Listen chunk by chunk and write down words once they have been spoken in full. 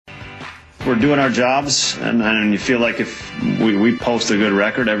we're doing our jobs, and you feel like if we post a good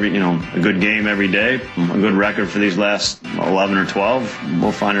record a good game every day, a good record for these last 11 or 12,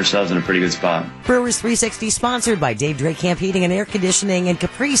 we'll find ourselves in a pretty good spot. Brewers 360 sponsored by Dave Drake Camp Heating and Air Conditioning and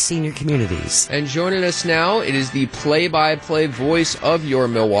Caprice Senior Communities. And joining us now, it is the play-by-play voice of your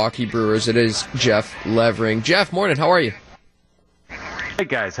Milwaukee Brewers. It is Jeff Levering. Jeff, morning. How are you? Hey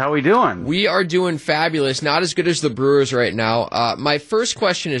guys, how we doing? We are doing fabulous. Not as good as the Brewers right now. My first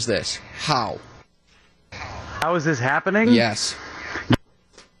question is this: how? How is this happening? Yes.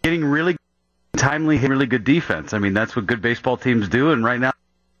 Getting really timely, really good defense. I mean, that's what good baseball teams do, and right now,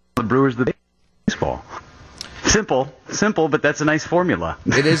 the Brewers the baseball. Simple, but that's a nice formula.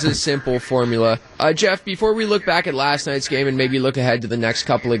 It is a simple formula. Jeff, before we look back at last night's game and maybe look ahead to the next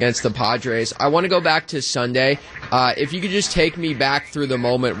couple against the Padres, I want to go back to Sunday. If you could just take me back through the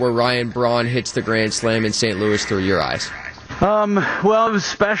moment where Ryan Braun hits the grand slam in St. Louis through your eyes. Well, it was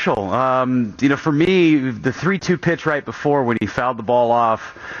special. For me, the 3-2 pitch right before when he fouled the ball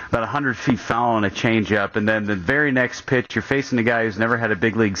off about 100 feet foul on a changeup, and then the very next pitch, you're facing a guy who's never had a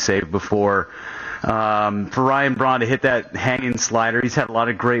big league save before. For Ryan Braun to hit that hanging slider, he's had a lot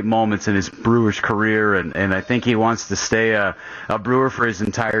of great moments in his Brewers career, and I think he wants to stay a Brewer for his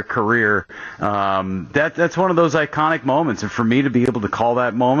entire career. That's one of those iconic moments, and for me to be able to call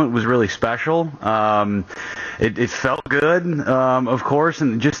that moment was really special. It felt good, of course,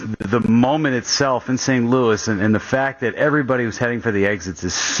 and just the moment itself in St. Louis and the fact that everybody was heading for the exits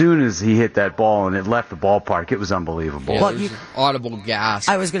as soon as he hit that ball and it left the ballpark, it was unbelievable. Yeah, there was audible gasp.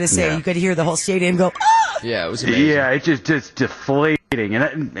 I was going to say, You could hear the whole stadium go, ah! Yeah, it was amazing. Yeah, it's just deflating.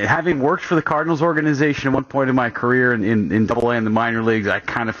 And having worked for the Cardinals organization at one point in my career in Double-A in the minor leagues, I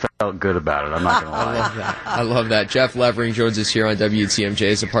kind of felt good about it. I'm not going to lie. I love that. Jeff Levering joins us here on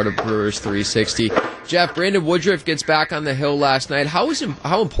WTMJ as a part of Brewers 360. Jeff, Brandon Woodruff gets back on the hill last night. How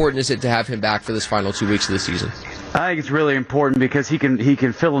important is it to have him back for this final 2 weeks of the season? I think it's really important because he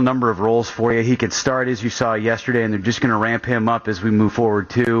can fill a number of roles for you. He can start, as you saw yesterday, and they're just going to ramp him up as we move forward,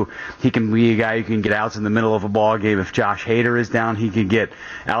 too. He can be a guy who can get outs in the middle of a ball game. If Josh Hader is down, he can get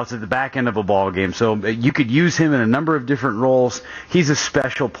outs at the back end of a ball game. So you could use him in a number of different roles. He's a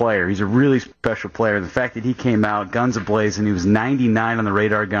special player. He's a really special player. The fact that he came out guns ablaze and he was 99 on the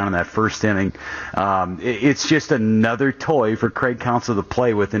radar gun in that first inning, it's just another toy for Craig Counsell to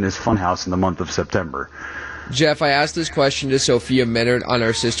play with in his funhouse in the month of September. Jeff, I asked this question to Sophia Minard on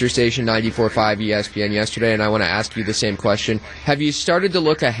our sister station 94.5 ESPN yesterday, and I want to ask you the same question. Have you started to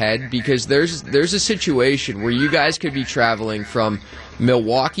look ahead? Because there's a situation where you guys could be traveling from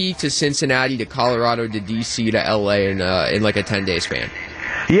Milwaukee to Cincinnati to Colorado to D.C. to L.A. in like a 10-day span.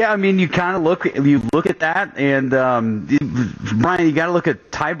 Yeah, I mean, you kind of look at that, and Brian, you got to look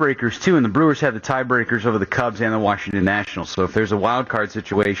at tiebreakers too. And the Brewers have the tiebreakers over the Cubs and the Washington Nationals. So if there's a wild card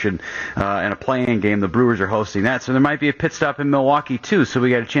situation and a play-in game, the Brewers are hosting that. So there might be a pit stop in Milwaukee too. So we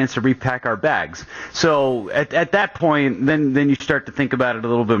got a chance to repack our bags. So at that point, then you start to think about it a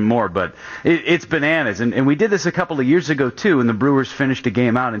little bit more. But it's bananas, and we did this a couple of years ago too. And the Brewers finished a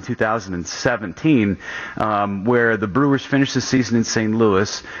game out in 2017 where the Brewers finished the season in St.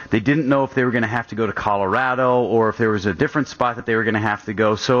 Louis. They didn't know if they were going to have to go to Colorado or if there was a different spot that they were going to have to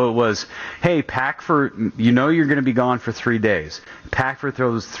go. So it was, hey, pack for, you're going to be gone for 3 days. Pack for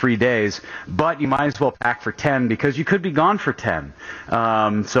those 3 days, but you might as well pack for 10 because you could be gone for 10.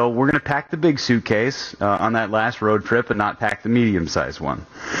 So we're going to pack the big suitcase on that last road trip and not pack the medium-sized one.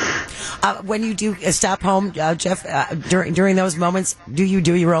 When you do stop home, Jeff, during those moments, do you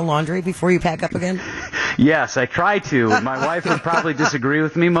do your own laundry before you pack up again? Yes, I try to. My wife would probably disagree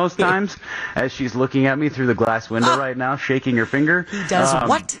with me most times as she's looking at me through the glass window right now, shaking her finger. He does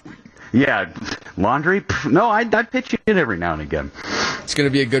what? Yeah, laundry? No, I'd pitch it every now and again. It's going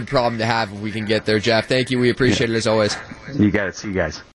to be a good problem to have if we can get there, Jeff. Thank you. We appreciate it as always. You got it. See you guys.